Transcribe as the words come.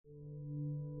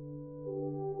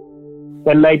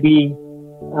there may be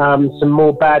some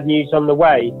more bad news on the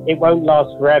way. It won't last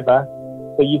forever,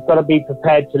 but you've got to be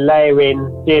prepared to layer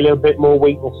in, see a little bit more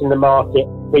weakness in the market,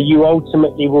 but you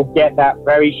ultimately will get that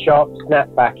very sharp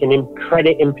snapback. And in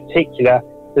credit in particular,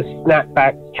 the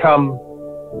snapbacks come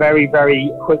very,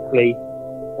 very quickly.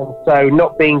 And so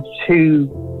not being too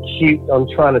cute on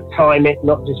trying to time it,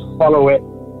 not just follow it,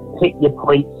 pick your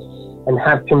points and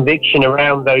have conviction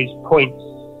around those points.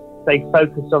 Stay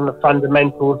focused on the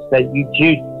fundamentals, that you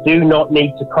do not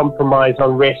need to compromise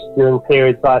on risk during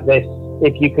periods like this.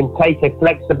 If you can take a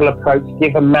flexible approach,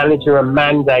 give a manager a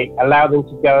mandate, allow them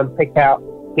to go and pick out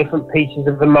different pieces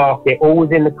of the market, all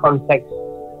within the context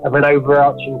of an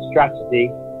overarching strategy,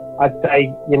 I'd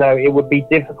say, it would be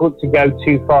difficult to go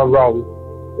too far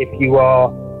wrong if you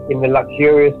are in the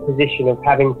luxurious position of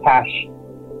having cash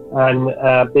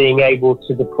and being able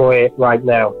to deploy it right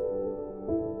now.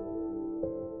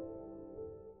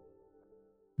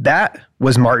 That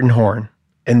was Martin Horn,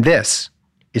 and this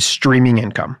is Streaming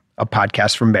Income, a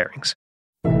podcast from Barings.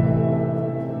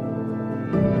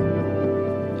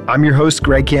 I'm your host,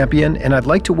 Greg Campion, and I'd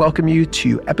like to welcome you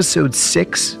to episode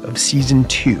 6 of season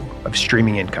 2 of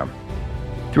Streaming Income.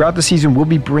 Throughout the season, we'll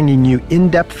be bringing you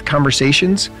in-depth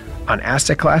conversations on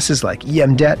asset classes like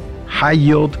EM debt, high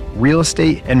yield, real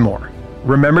estate, and more.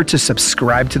 Remember to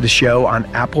subscribe to the show on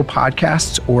Apple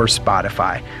Podcasts or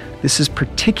Spotify. This is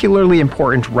particularly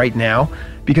important right now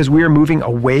because we are moving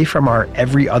away from our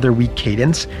every other week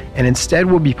cadence, and instead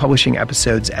we'll be publishing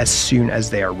episodes as soon as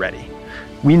they are ready.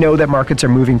 We know that markets are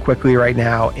moving quickly right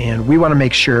now, and we want to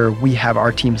make sure we have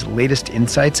our team's latest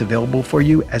insights available for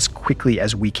you as quickly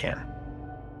as we can.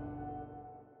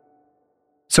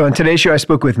 So on today's show, I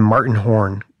spoke with Martin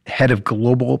Horn, head of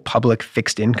Global Public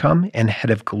Fixed Income and head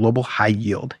of Global High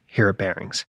Yield here at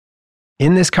Barings.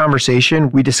 In this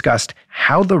conversation, we discussed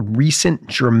how the recent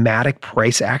dramatic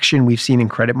price action we've seen in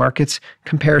credit markets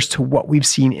compares to what we've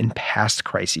seen in past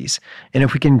crises, and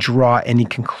if we can draw any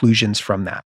conclusions from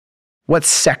that. What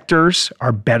sectors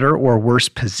are better or worse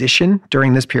positioned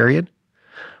during this period?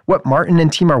 What Martin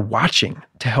and team are watching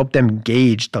to help them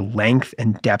gauge the length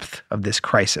and depth of this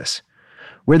crisis?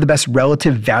 Where the best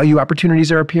relative value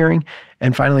opportunities are appearing?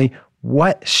 And finally,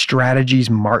 what strategies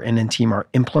Martin and team are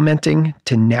implementing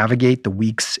to navigate the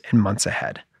weeks and months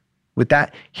ahead. With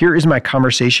that, here is my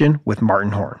conversation with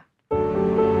Martin Horn.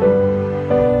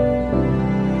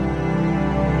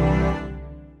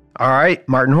 All right,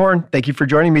 Martin Horn, thank you for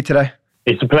joining me today.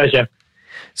 It's a pleasure.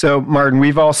 So, Martin,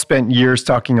 we've all spent years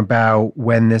talking about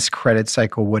when this credit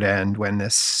cycle would end, when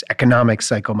this economic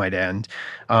cycle might end.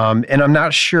 And I'm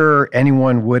not sure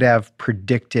anyone would have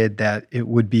predicted that it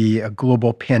would be a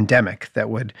global pandemic that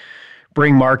would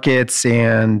bring markets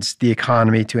and the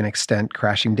economy to an extent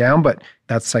crashing down. But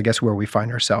that's, I guess, where we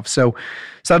find ourselves. So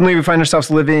suddenly we find ourselves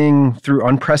living through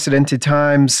unprecedented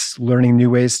times, learning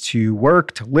new ways to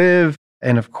work, to live,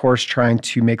 and of course, trying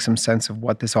to make some sense of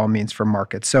what this all means for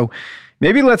markets. So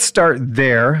maybe let's start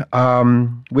there.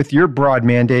 With your broad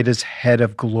mandate as head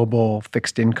of global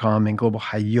fixed income and global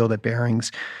high yield at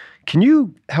Barings, can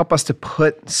you help us to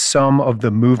put some of the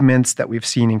movements that we've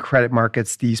seen in credit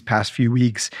markets these past few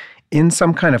weeks in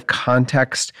some kind of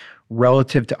context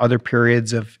relative to other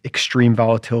periods of extreme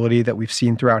volatility that we've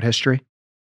seen throughout history?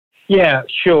 Yeah,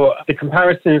 sure. The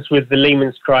comparisons with the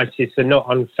Lehman crisis are not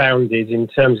unfounded in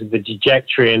terms of the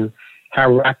trajectory and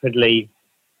how rapidly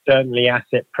certainly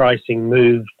asset pricing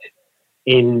moved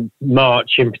in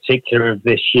March in particular of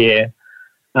this year.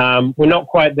 We're not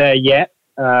quite there yet.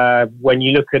 When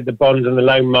you look at the bond and the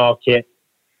loan market,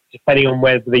 depending on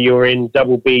whether you're in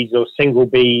double Bs or single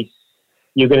Bs,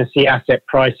 you're going to see asset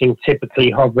pricing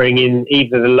typically hovering in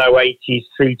either the low 80s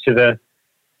through to the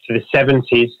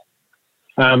 70s.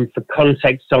 For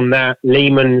context on that,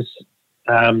 Lehman's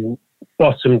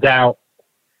bottomed out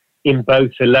in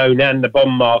both the loan and the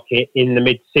bond market in the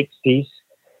mid-60s.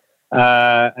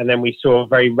 And then we saw a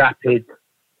very rapid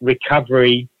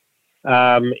recovery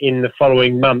in the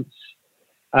following months.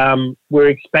 We're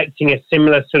expecting a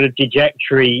similar sort of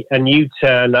trajectory, a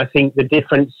U-turn. I think the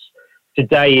difference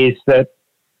today is that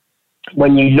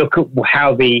when you look at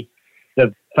how the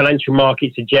financial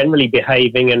markets are generally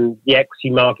behaving, and the equity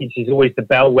markets is always the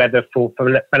bellwether for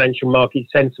financial market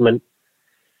sentiment,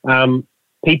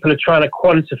 people are trying to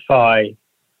quantify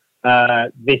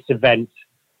this event,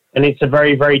 and it's a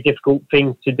very, very difficult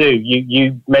thing to do.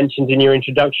 You mentioned in your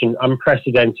introduction,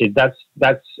 unprecedented.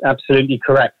 That's absolutely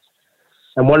correct.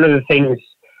 And one of the things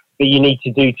that you need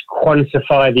to do to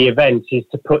quantify the event is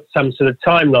to put some sort of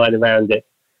timeline around it.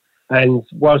 And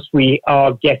whilst we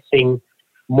are getting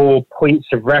more points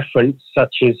of reference,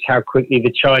 such as how quickly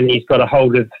the Chinese got a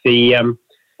hold of the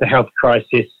health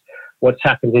crisis, what's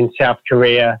happened in South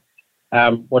Korea,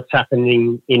 what's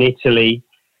happening in Italy.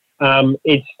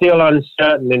 It's still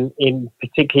uncertain in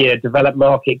particularly a developed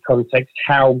market context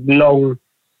how long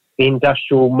the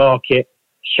industrial market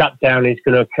shutdown is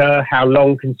going to occur, how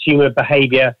long consumer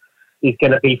behavior is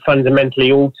going to be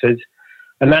fundamentally altered.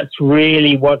 And that's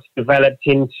really what's developed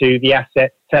into the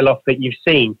asset sell-off that you've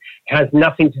seen. It has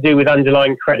nothing to do with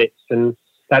underlying credits, and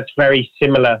that's very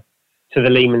similar to the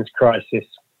Lehman's crisis.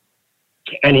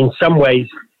 And in some ways,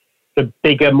 the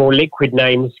bigger, more liquid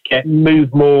names get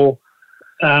moved more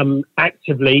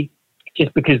actively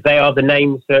just because they are the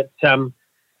names that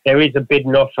there is a bid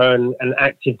and offer and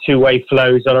active two-way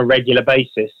flows on a regular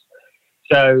basis.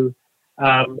 So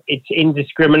it's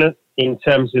indiscriminate in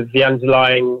terms of the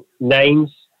underlying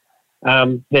names.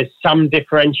 There's some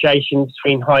differentiation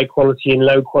between high quality and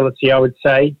low quality, I would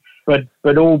say,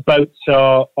 but all boats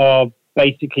are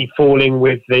basically falling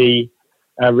with the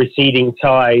receding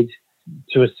tide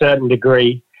to a certain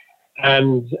degree.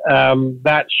 And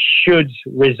that should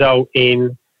result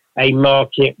in a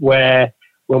market where,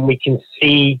 when we can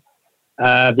see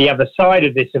the other side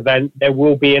of this event, there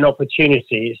will be an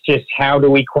opportunity. It's just how do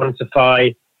we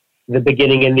quantify the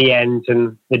beginning and the end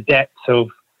and the depth of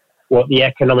what the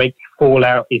economic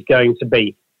fallout is going to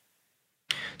be.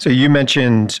 So you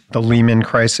mentioned the Lehman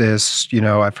crisis.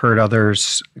 I've heard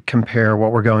others compare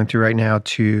what we're going through right now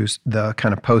to the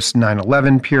kind of post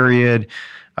 9/11 period.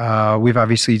 We've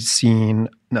obviously seen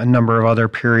a number of other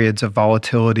periods of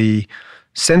volatility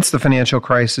since the financial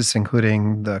crisis,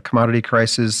 including the commodity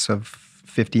crisis of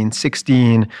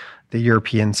 15-16, the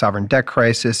European sovereign debt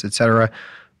crisis, et cetera.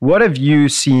 What have you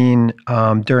seen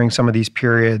during some of these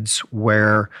periods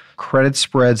where credit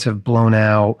spreads have blown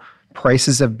out,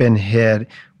 prices have been hit?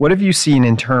 What have you seen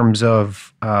in terms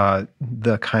of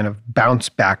the kind of bounce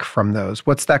back from those?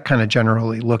 What's that kind of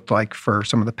generally looked like for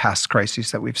some of the past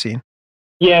crises that we've seen?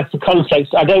 Yeah, for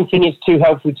context, I don't think it's too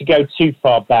helpful to go too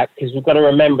far back because we've got to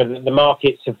remember that the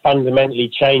markets have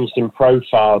fundamentally changed in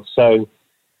profile. So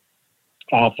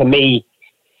for me,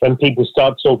 when people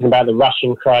start talking about the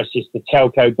Russian crisis, the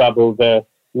telco bubble, the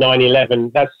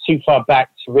 9/11, that's too far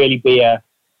back to really be a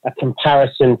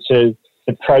comparison to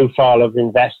the profile of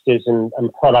investors and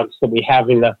products that we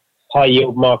have in the high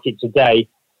yield market today.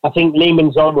 I think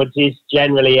Lehman's onwards is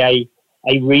generally a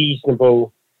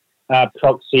reasonable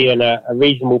proxy and a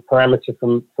reasonable parameter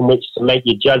from which to make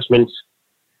your judgments.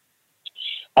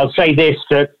 I'll say this,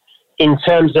 that in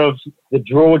terms of the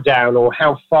drawdown or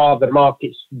how far the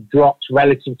markets dropped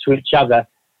relative to each other,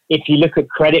 if you look at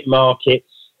credit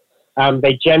markets,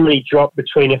 they generally drop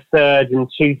between a third and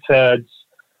 2/3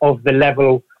 of the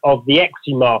level of the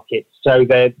equity market. So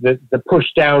the push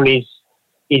down is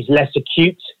less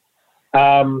acute.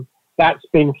 That's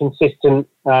been consistent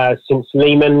since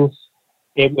Lehman's.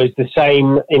 It was the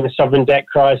same in the sovereign debt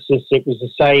crisis. It was the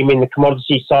same in the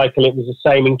commodity cycle. It was the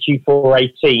same in Q4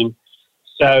 18.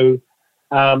 So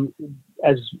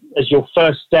as your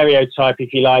first stereotype,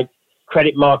 if you like,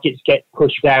 credit markets get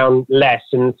pushed down less.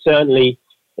 And certainly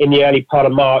in the early part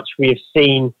of March, we have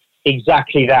seen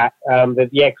exactly that, that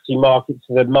the equity markets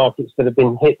are the markets that have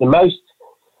been hit the most.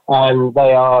 And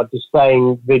they are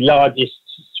displaying the largest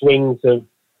swings of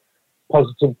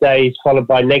positive days followed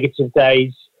by negative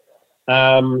days.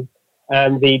 And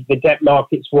the debt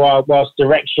markets, whilst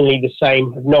directionally the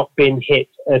same, have not been hit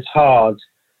as hard.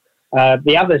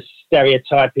 The other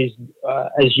stereotype is,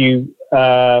 as you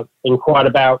inquired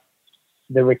about,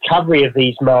 the recovery of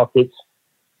these markets.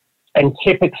 And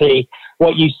typically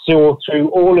what you saw through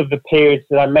all of the periods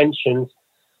that I mentioned,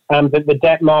 that the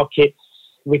debt markets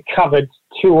recovered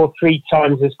 2 or 3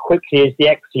 times as quickly as the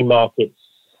equity markets.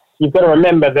 You've got to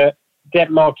remember that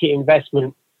debt market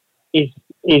investment is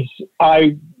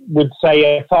I would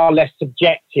say, a far less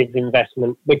subjective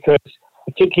investment, because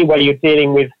particularly where you're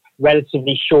dealing with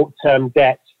relatively short-term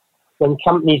debt, when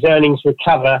companies' earnings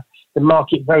recover, the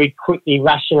market very quickly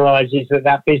rationalizes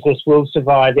that business will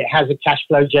survive. It has a cash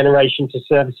flow generation to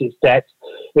service its debt.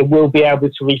 It will be able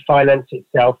to refinance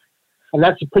itself. And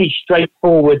that's a pretty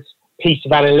straightforward piece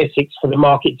of analytics for the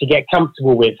market to get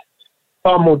comfortable with.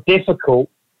 Far more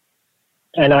difficult,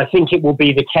 and I think it will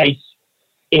be the case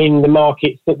in the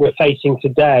markets that we're facing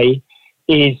today,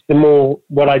 is the more,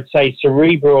 what I'd say,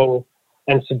 cerebral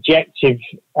and subjective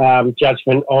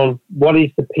judgment on what is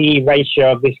the PE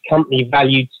ratio of this company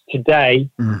valued today,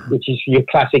 which is your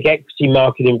classic equity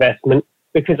market investment.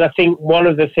 Because I think one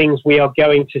of the things we are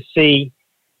going to see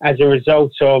as a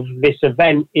result of this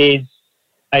event is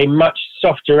a much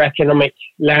softer economic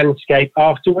landscape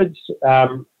afterwards.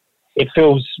 It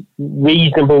feels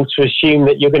reasonable to assume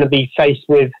that you're going to be faced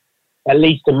with at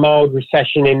least a mild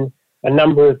recession in a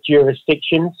number of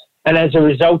jurisdictions. And as a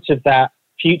result of that,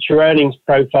 future earnings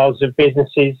profiles of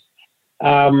businesses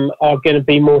are going to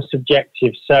be more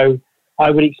subjective. So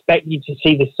I would expect you to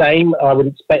see the same. I would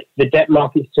expect the debt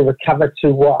markets to recover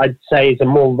to what I'd say is a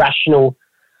more rational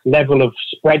level of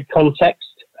spread context,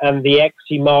 and the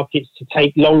equity markets to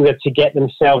take longer to get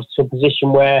themselves to a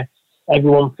position where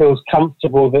everyone feels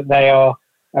comfortable that they are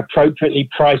appropriately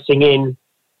pricing in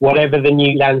whatever the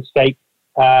new landscape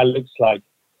looks like.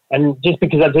 And just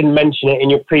because I didn't mention it in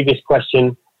your previous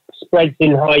question, spreads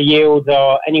in high yield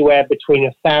are anywhere between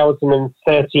 1,000 and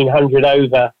 1,300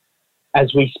 over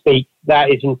as we speak. That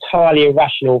is entirely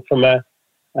irrational from a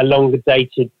longer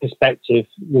dated perspective.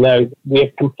 You know, we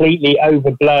have completely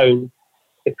overblown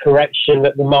the correction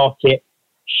that the market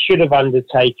should have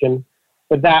undertaken.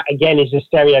 But that, again, is a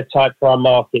stereotype for our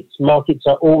markets. Markets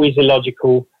are always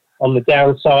illogical on the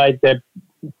downside. They're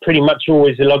pretty much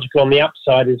always illogical on the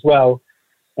upside as well.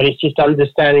 And it's just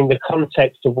understanding the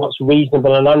context of what's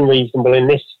reasonable and unreasonable in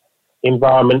this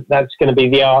environment. That's going to be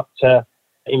the art to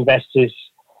investors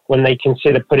when they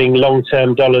consider putting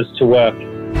long-term dollars to work.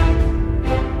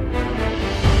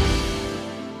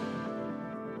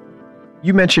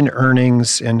 You mentioned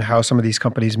earnings and how some of these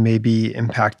companies may be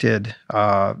impacted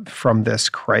from this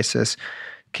crisis.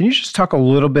 Can you just talk a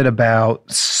little bit about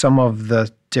some of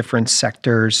the different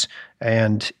sectors?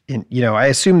 And I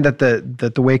assume that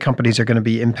the way companies are going to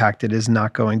be impacted is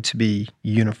not going to be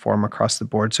uniform across the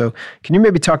board. So can you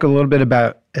maybe talk a little bit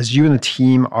about, as you and the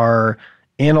team are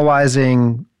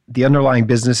analyzing the underlying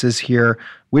businesses here,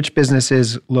 which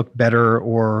businesses look better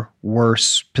or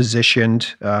worse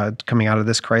positioned coming out of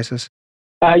this crisis?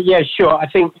 Yeah, sure. I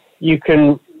think you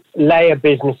can layer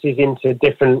businesses into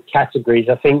different categories.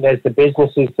 I think there's the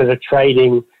businesses that are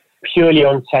trading purely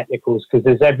on technicals, because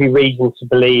there's every reason to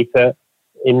believe that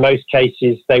in most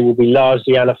cases they will be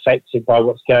largely unaffected by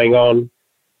what's going on.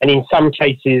 And in some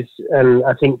cases, and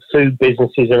I think food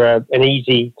businesses are an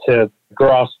easy to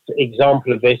grasp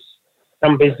example of this,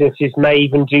 some businesses may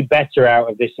even do better out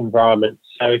of this environment.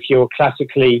 So if you're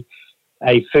classically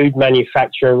a food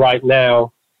manufacturer right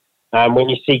now, when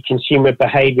you see consumer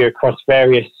behavior across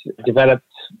various developed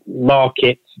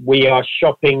markets, we are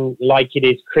shopping like it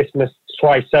is Christmas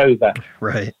twice over.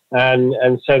 Right.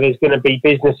 And so there's going to be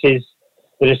businesses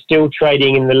that are still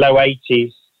trading in the low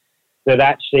 80s that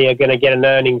actually are going to get an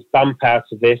earnings bump out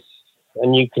of this.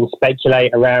 And you can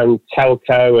speculate around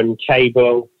telco and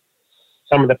cable.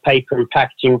 Some of the paper and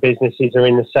packaging businesses are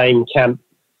in the same camp.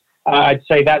 I'd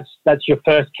say that's your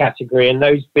first category. And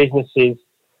those businesses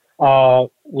are,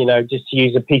 just to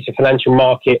use a piece of financial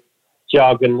market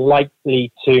jargon,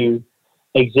 likely to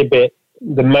exhibit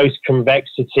the most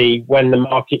convexity when the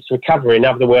markets recover. In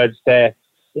other words, if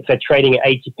they're trading at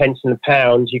 80 pence in the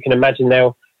pound, you can imagine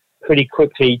they'll pretty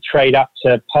quickly trade up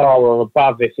to par or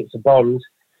above if it's a bond,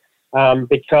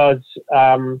 because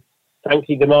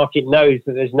frankly, the market knows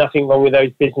that there's nothing wrong with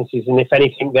those businesses, and if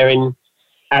anything, they're in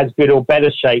as good or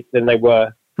better shape than they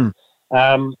were.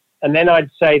 And then I'd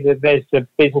say that there's the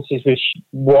businesses with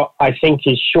what I think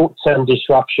is short-term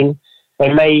disruption.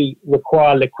 They may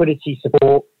require liquidity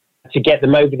support to get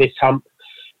them over this hump,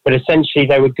 but essentially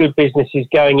they were good businesses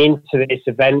going into this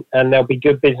event, and there'll be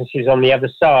good businesses on the other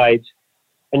side.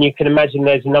 And you can imagine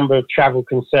there's a number of travel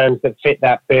concerns that fit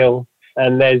that bill.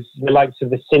 And there's the likes of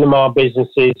the cinema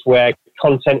businesses where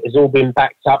content has all been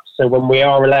backed up. So when we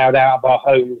are allowed out of our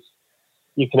homes,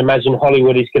 you can imagine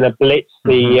Hollywood is going to blitz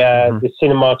the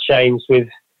cinema chains with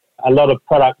a lot of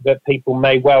product that people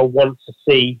may well want to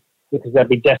see because they'll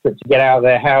be desperate to get out of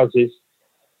their houses.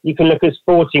 You can look at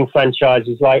sporting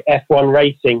franchises like F1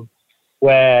 racing,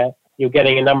 where you're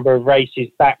getting a number of races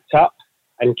backed up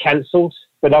and cancelled,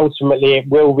 but ultimately it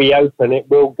will reopen. It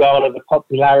will garner the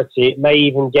popularity. It may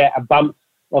even get a bump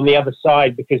on the other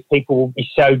side because people will be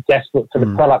so desperate for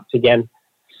the product again.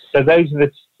 So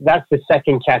that's the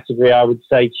second category, I would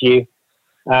say to you.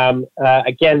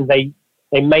 Again, they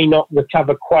may not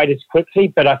recover quite as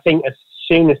quickly, but I think as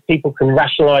soon as people can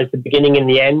rationalize the beginning and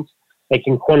the end, they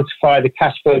can quantify the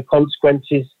cash flow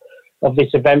consequences of this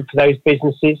event for those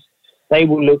businesses, they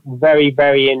will look very,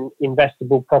 very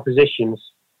investable propositions.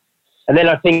 And then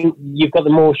I think you've got the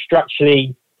more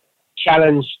structurally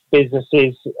challenged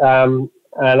businesses, and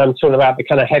I'm talking about the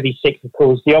kind of heavy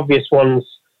cyclicals, the obvious ones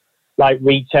like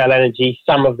retail energy,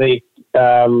 some of the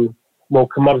more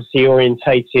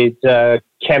commodity-orientated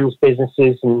chems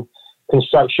businesses and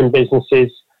construction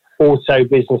businesses, auto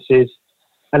businesses.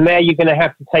 And there you're going to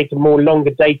have to take a more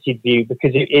longer-dated view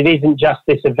because it isn't just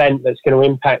this event that's going to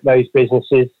impact those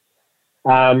businesses.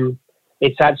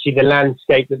 It's actually the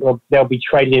landscape that they'll be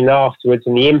trading in afterwards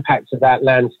and the impact of that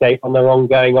landscape on their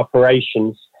ongoing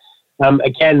operations.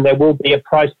 Again, there will be a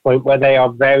price point where they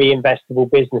are very investable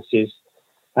businesses.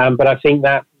 But I think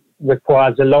that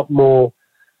requires a lot more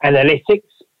analytics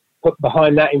put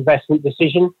behind that investment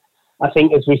decision. I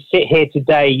think as we sit here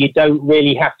today, you don't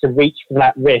really have to reach for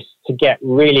that risk to get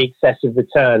really excessive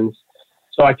returns.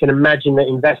 So I can imagine that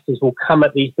investors will come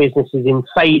at these businesses in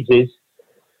phases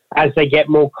as they get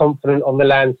more confident on the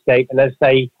landscape and as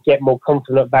they get more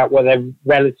confident about what their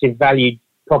relative value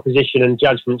proposition and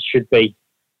judgment should be.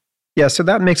 Yeah, so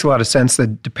that makes a lot of sense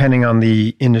that depending on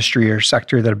the industry or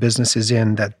sector that a business is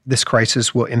in, that this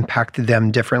crisis will impact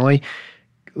them differently.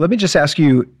 Let me just ask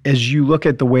you, as you look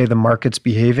at the way the market's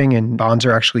behaving and bonds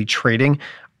are actually trading,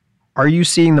 are you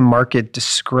seeing the market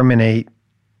discriminate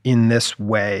in this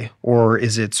way, or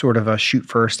is it sort of a shoot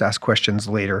first, ask questions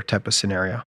later type of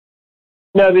scenario?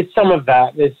 No, there's some of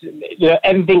that.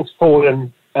 Everything's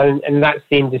fallen, and that's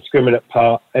the indiscriminate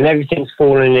part, and everything's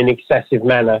fallen in excessive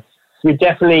manner. We've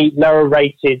definitely lower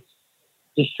rated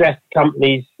distressed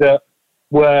companies that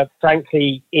were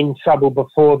frankly in trouble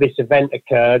before this event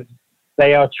occurred.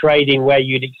 They are trading where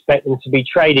you'd expect them to be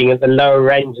trading at the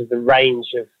lower end of the range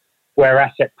of where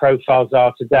asset profiles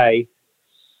are today.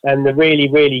 And the really,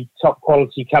 really top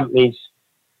quality companies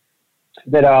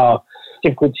that are,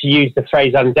 difficult to use the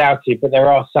phrase undoubted, but there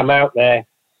are some out there,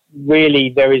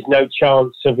 really there is no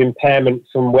chance of impairment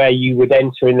from where you would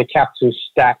enter in the capital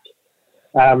stack.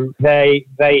 They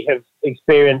have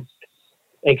experienced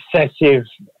excessive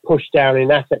push down in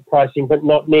asset pricing, but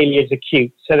not nearly as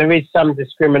acute. So there is some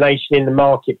discrimination in the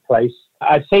marketplace.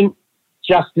 I think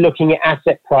just looking at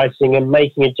asset pricing and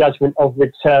making a judgment of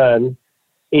return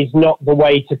is not the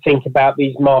way to think about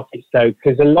these markets, though,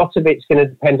 because a lot of it's going to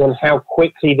depend on how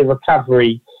quickly the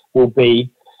recovery will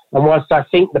be. And whilst I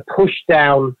think the push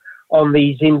down on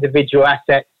these individual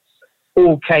assets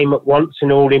all came at once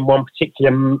and all in one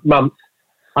particular month,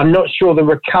 I'm not sure the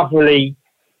recovery,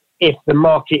 if the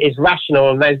market is rational,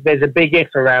 and there's a big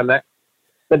if around that,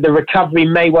 but the recovery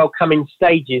may well come in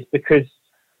stages, because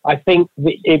I think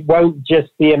it won't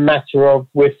just be a matter of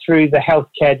we're through the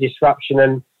healthcare disruption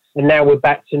and now we're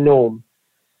back to norm.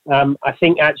 I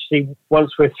think actually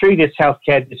once we're through this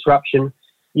healthcare disruption,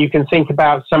 you can think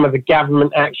about some of the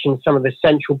government action, some of the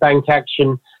central bank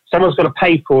action. Someone's got to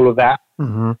pay for all of that.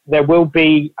 Mm-hmm. There will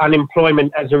be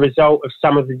unemployment as a result of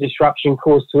some of the disruption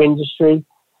caused to industry.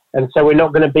 And so we're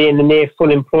not going to be in the near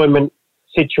full employment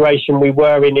situation we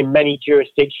were in many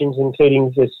jurisdictions,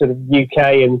 including the sort of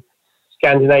UK and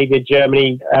Scandinavia,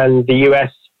 Germany and the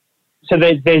US. So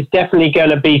there's definitely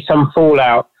going to be some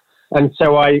fallout. And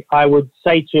so I would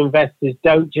say to investors,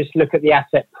 don't just look at the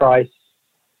asset price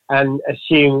and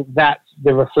assume that's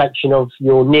the reflection of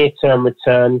your near-term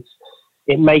returns.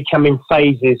 It may come in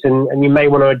phases, and you may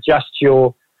want to adjust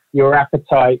your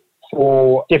appetite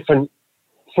for different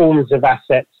forms of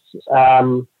assets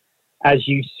as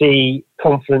you see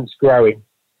confidence growing.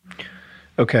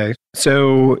 Okay.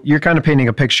 So you're kind of painting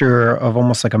a picture of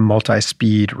almost like a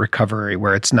multi-speed recovery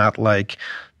where it's not like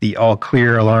the all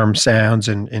clear alarm sounds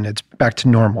and it's back to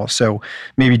normal. So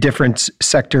maybe different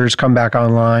sectors come back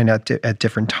online at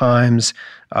different times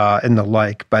and the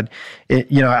like. But,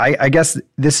 I guess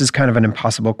this is kind of an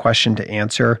impossible question to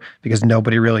answer because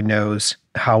nobody really knows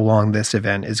how long this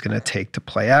event is going to take to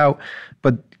play out.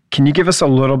 But can you give us a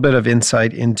little bit of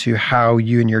insight into how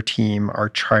you and your team are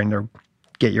trying to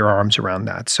get your arms around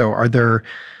that? So are there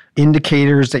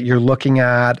indicators that you're looking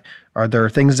at? Are there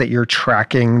things that you're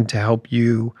tracking to help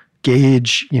you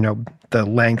gauge, the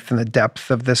length and the depth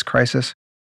of this crisis?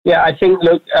 Yeah, I think,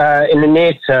 look, in the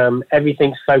near term,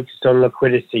 everything's focused on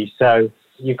liquidity. So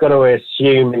you've got to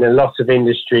assume in a lot of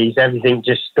industries, everything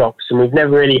just stops. And we've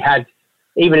never really had,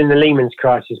 even in the Lehman's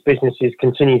crisis, businesses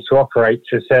continue to operate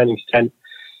to a certain extent.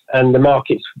 And the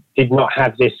markets did not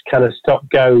have this kind of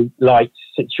stop-go light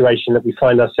situation that we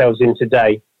find ourselves in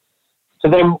today. So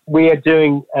then we are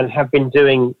doing and have been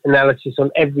doing analysis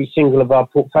on every single of our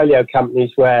portfolio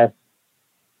companies where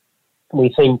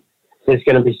we think there's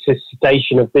going to be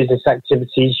cessation of business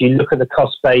activities. You look at the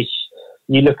cost base,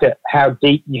 you look at how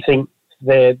deep you think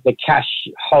the cash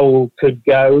hole could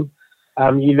go.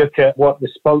 You look at what the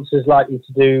sponsor's likely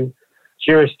to do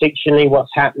jurisdictionally,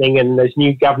 what's happening, and there's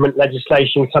new government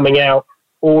legislation coming out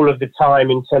all of the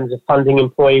time in terms of funding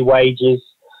employee wages.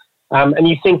 And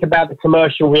you think about the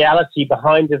commercial reality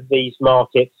behind of these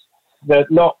markets, that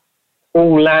not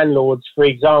all landlords, for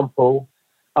example,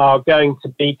 are going to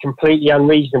be completely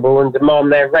unreasonable and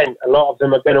demand their rent. A lot of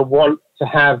them are going to want to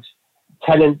have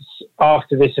tenants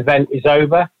after this event is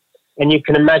over. And you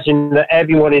can imagine that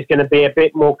everyone is going to be a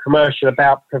bit more commercial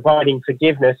about providing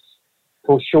forgiveness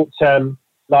for short-term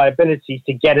liabilities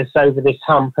to get us over this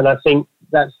hump. And I think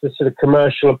that's the sort of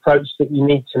commercial approach that you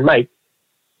need to make.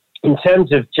 In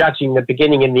terms of judging the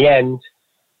beginning and the end,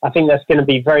 I think that's going to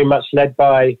be very much led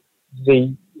by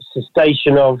the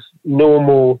cessation of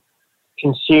normal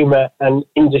consumer and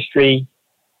industry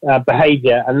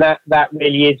behavior. And that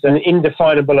really is an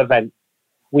indefinable event.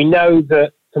 We know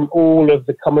that from all of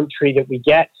the commentary that we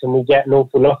get, and we get an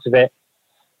awful lot of it,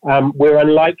 we're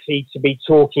unlikely to be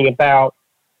talking about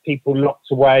people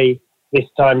locked away this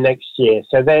time next year.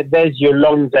 So there's your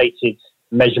long-dated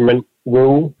measurement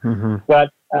rule. Mm-hmm.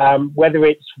 But whether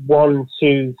it's 1,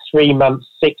 2, 3 months,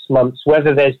 6 months,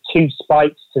 whether there's 2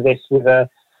 spikes to this with a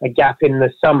gap in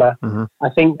the summer, mm-hmm. I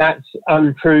think that's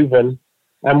unproven.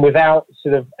 And without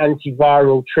sort of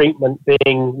antiviral treatment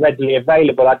being readily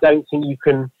available, I don't think you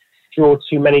can draw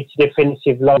too many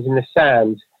definitive lines in the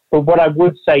sand. But what I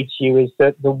would say to you is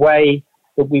that the way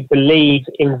that we believe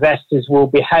investors will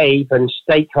behave and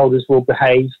stakeholders will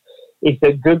behave is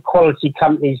that good quality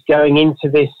companies going into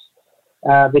this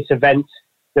event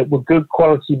that were good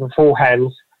quality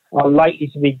beforehand are likely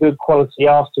to be good quality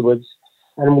afterwards.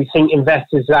 And we think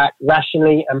investors act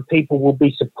rationally, and people will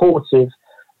be supportive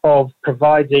of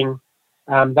providing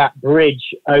that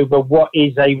bridge over what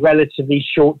is a relatively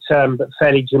short-term but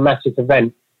fairly dramatic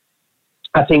event.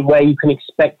 I think where you can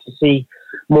expect to see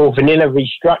more vanilla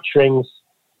restructurings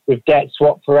with debt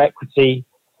swap for equity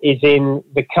is in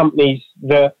the companies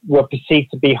that were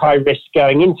perceived to be high risk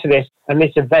going into this. And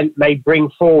this event may bring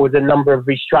forward a number of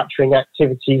restructuring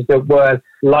activities that were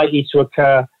likely to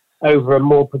occur over a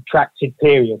more protracted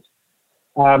period.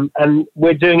 And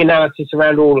we're doing analysis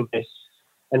around all of this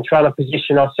and trying to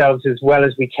position ourselves as well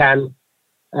as we can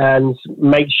and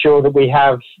make sure that we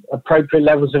have appropriate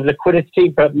levels of liquidity,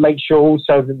 but make sure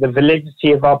also that the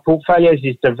validity of our portfolios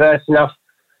is diverse enough,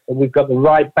 that we've got the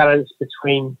right balance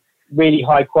between really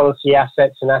high quality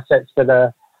assets and assets that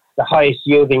are the highest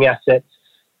yielding assets.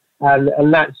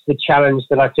 And that's the challenge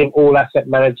that I think all asset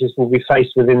managers will be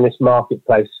faced with in this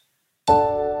marketplace.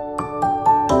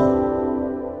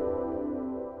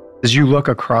 As you look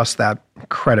across that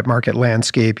credit market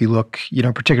landscape, you look,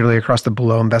 particularly across the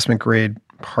below investment grade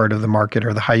part of the market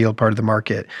or the high yield part of the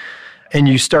market, and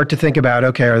you start to think about,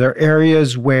 okay, are there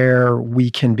areas where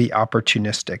we can be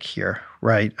opportunistic here,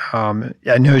 right?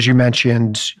 I know, as you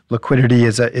mentioned, liquidity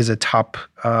is a top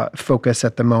focus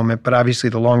at the moment, but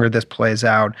obviously the longer this plays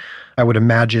out, I would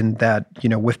imagine that,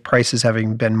 with prices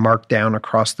having been marked down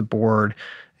across the board,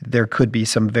 there could be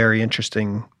some very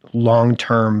interesting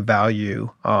long-term value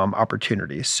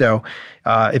opportunities. So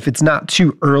if it's not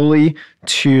too early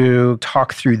to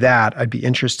talk through that, I'd be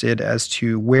interested as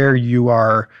to where you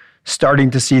are starting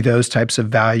to see those types of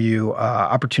value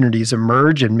opportunities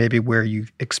emerge, and maybe where you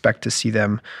expect to see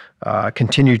them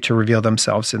continue to reveal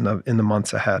themselves in the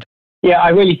months ahead. Yeah, I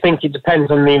really think it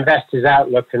depends on the investor's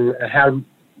outlook and how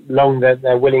long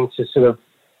they're willing to sort of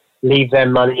leave their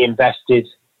money invested.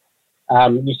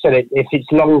 You said it, if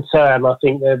it's long term, I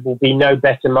think there will be no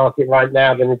better market right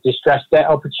now than a distressed debt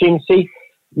opportunity,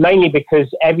 mainly because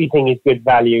everything is good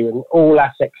value and all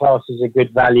asset classes are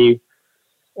good value.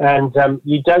 And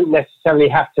you don't necessarily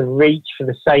have to reach for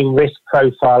the same risk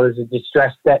profile as a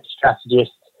distressed debt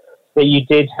strategist that you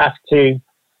did have to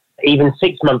even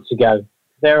 6 months ago.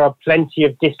 There are plenty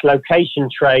of dislocation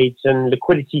trades and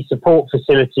liquidity support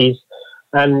facilities.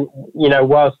 And,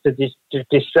 whilst the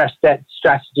distressed debt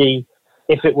strategy,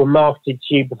 if it were marketed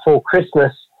to you before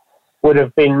Christmas, would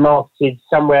have been marketed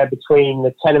somewhere between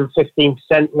the 10 and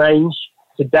 15% range.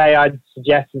 Today, I'd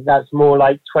suggest that that's more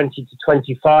like 20 to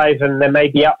 25, and there may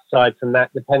be upside from that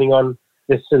depending on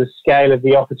the sort of scale of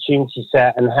the opportunity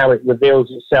set and how it reveals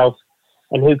itself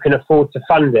and who can afford to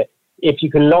fund it. If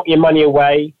you can lock your money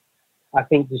away, I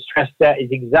think distressed debt is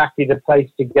exactly the place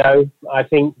to go. I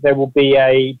think there will be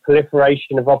a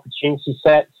proliferation of opportunity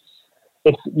sets.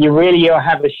 If you really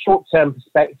have a short-term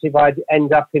perspective, I'd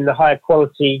end up in the higher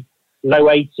quality, low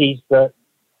 80s, but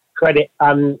credit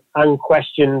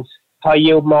unquestioned high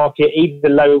yield market, either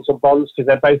loans or bonds, because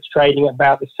they're both trading at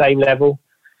about the same level.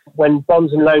 When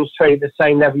bonds and loans trade at the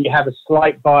same level, you have a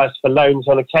slight bias for loans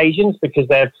on occasions because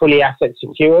they're fully asset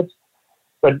secured.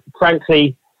 But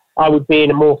frankly, I would be in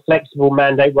a more flexible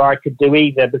mandate where I could do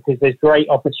either, because there's great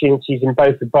opportunities in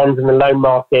both the bond and the loan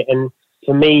market. And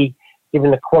for me,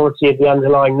 given the quality of the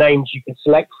underlying names you can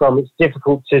select from, it's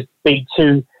difficult to be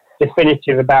too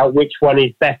definitive about which one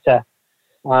is better.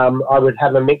 I would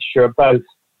have a mixture of both.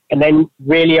 And then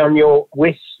really on your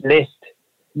wish list,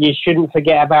 you shouldn't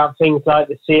forget about things like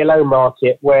the CLO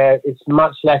market, where it's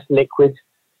much less liquid.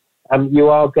 You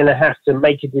are going to have to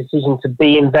make a decision to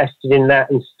be invested in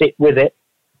that and stick with it.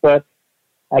 But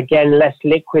again, less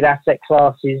liquid asset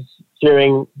classes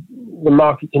during the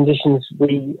market conditions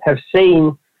we have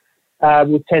seen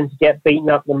will tend to get beaten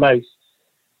up the most.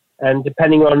 And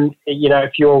depending on,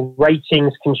 if you're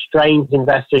ratings constrained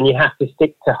investor and you have to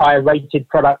stick to higher rated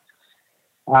products,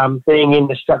 being in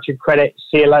the structured credit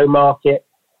CLO market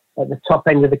at the top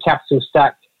end of the capital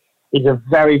stack is a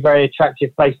very, very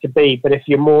attractive place to be. But if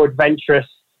you're more adventurous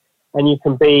and you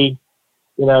can be,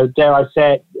 dare I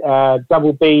say it,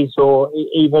 double Bs or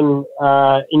even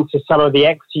into some of the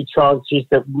equity tranches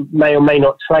that may or may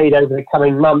not trade over the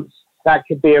coming months, that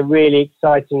could be a really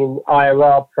exciting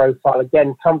IRR profile.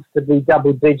 Again, comfortably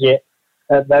double digit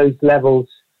at those levels,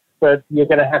 but you're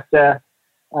going to have to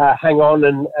hang on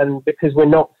and because we're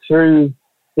not through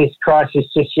this crisis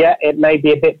just yet, it may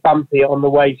be a bit bumpy on the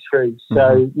way through.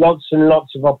 So lots and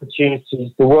lots of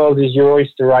opportunities. The world is your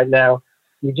oyster right now.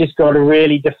 You've just got to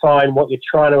really define what you're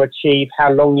trying to achieve,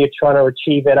 how long you're trying to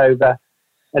achieve it over,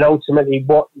 and ultimately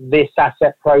what this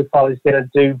asset profile is going to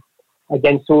do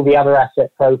against all the other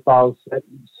asset profiles that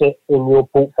sit in your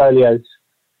portfolios.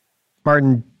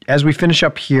 Martin, as we finish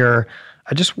up here,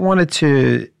 I just wanted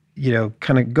to,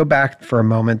 kind of go back for a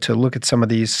moment to look at some of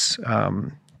these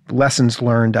lessons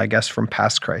learned, I guess, from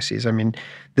past crises. I mean,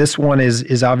 this one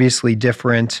is obviously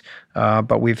different,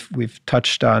 but we've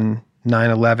touched on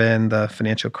 9/11, the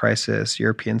financial crisis,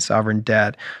 European sovereign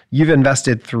debt. You've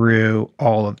invested through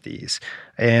all of these.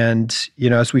 And,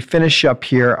 as we finish up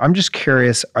here, I'm just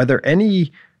curious, are there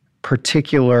any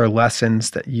particular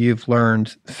lessons that you've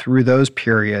learned through those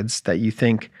periods that you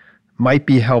think might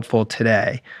be helpful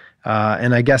today?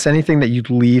 And I guess anything that you'd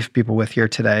leave people with here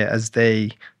today as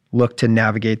they look to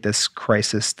navigate this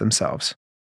crisis themselves?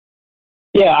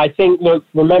 Yeah, I think,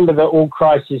 remember that all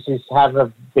crises have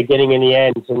a beginning and the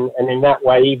end. And in that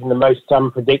way, even the most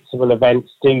unpredictable events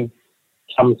do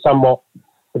become somewhat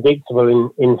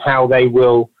predictable in how they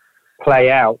will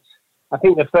play out. I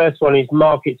think the first one is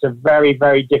markets are very,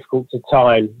 very difficult to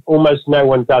time. Almost no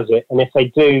one does it. And if they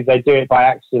do it by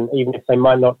accident, even if they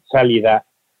might not tell you that.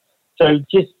 So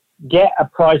just get a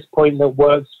price point that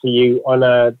works for you on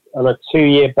a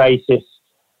 2-year basis.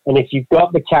 And if you've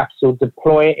got the capital,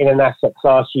 deploy it in an asset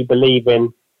class you believe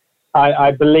in.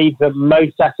 I believe that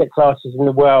most asset classes in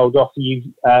the world offer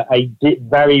you a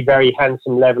very, very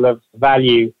handsome level of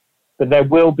value, but there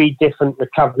will be different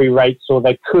recovery rates, or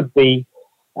there could be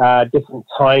different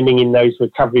timing in those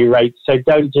recovery rates. So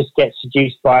don't just get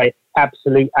seduced by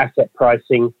absolute asset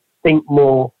pricing. Think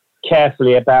more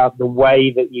carefully about the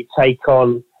way that you take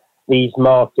on these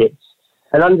markets.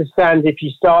 And understand, if you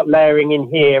start layering in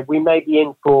here, we may be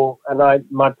in for, and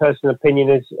my personal opinion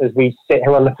is, as we sit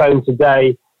here on the phone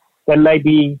today, there may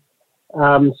be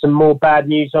some more bad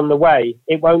news on the way.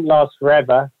 It won't last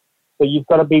forever, but you've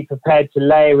got to be prepared to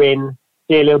layer in,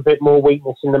 see a little bit more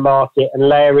weakness in the market, and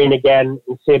layer in again,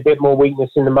 and see a bit more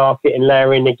weakness in the market, and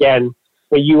layer in again.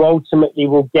 But you ultimately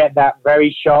will get that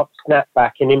very sharp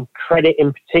snapback. And in credit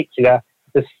in particular,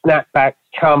 the snapbacks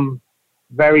come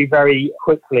very, very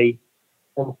quickly.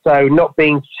 And so not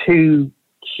being too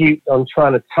cute on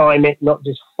trying to time it, not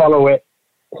just follow it,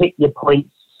 pick your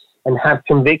points and have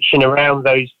conviction around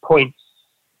those points.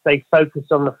 Stay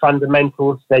focused on the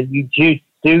fundamentals, that you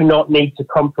do not need to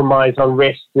compromise on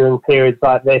risk during periods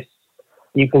like this.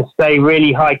 You can stay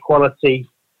really high quality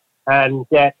and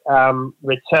get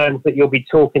returns that you'll be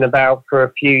talking about for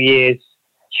a few years.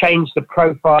 Change the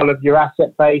profile of your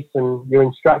asset base, and your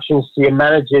instructions to your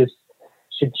managers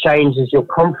should change as your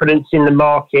confidence in the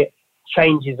market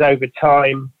changes over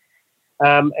time,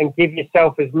 and give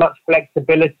yourself as much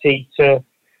flexibility to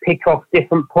pick off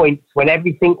different points. When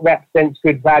everything represents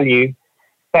good value,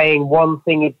 saying one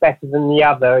thing is better than the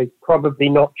other is probably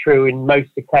not true in most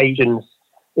occasions.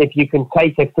 If you can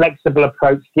take a flexible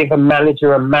approach, give a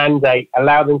manager a mandate,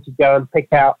 allow them to go and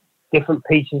pick out different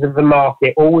pieces of the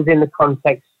market, all within the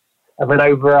context of an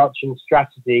overarching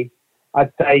strategy,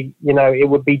 I'd say, it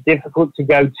would be difficult to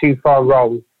go too far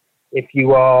wrong if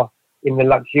you are in the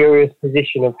luxurious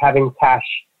position of having cash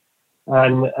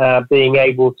and being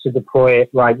able to deploy it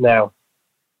right now.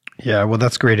 Yeah, well,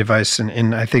 that's great advice,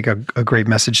 and I think a great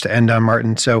message to end on,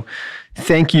 Martin. So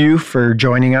thank you for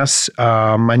joining us.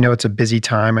 I know it's a busy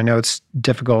time. I know it's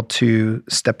difficult to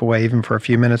step away even for a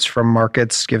few minutes from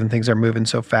markets, given things are moving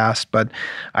so fast. But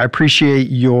I appreciate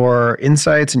your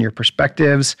insights and your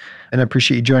perspectives, and I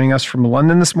appreciate you joining us from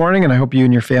London this morning, and I hope you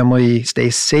and your family stay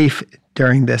safe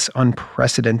during this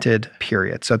unprecedented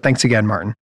period. So thanks again,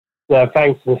 Martin. Yeah,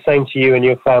 thanks, and the same to you and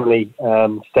your family.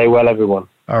 Stay well, everyone.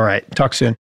 All right, talk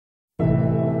soon.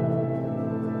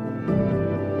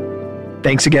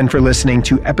 Thanks again for listening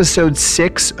to episode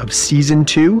 6 of season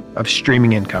 2 of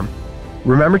Streaming Income.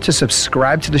 Remember to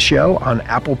subscribe to the show on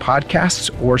Apple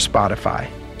Podcasts or Spotify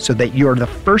so that you're the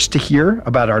first to hear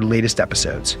about our latest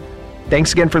episodes.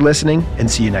 Thanks again for listening, and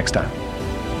see you next time.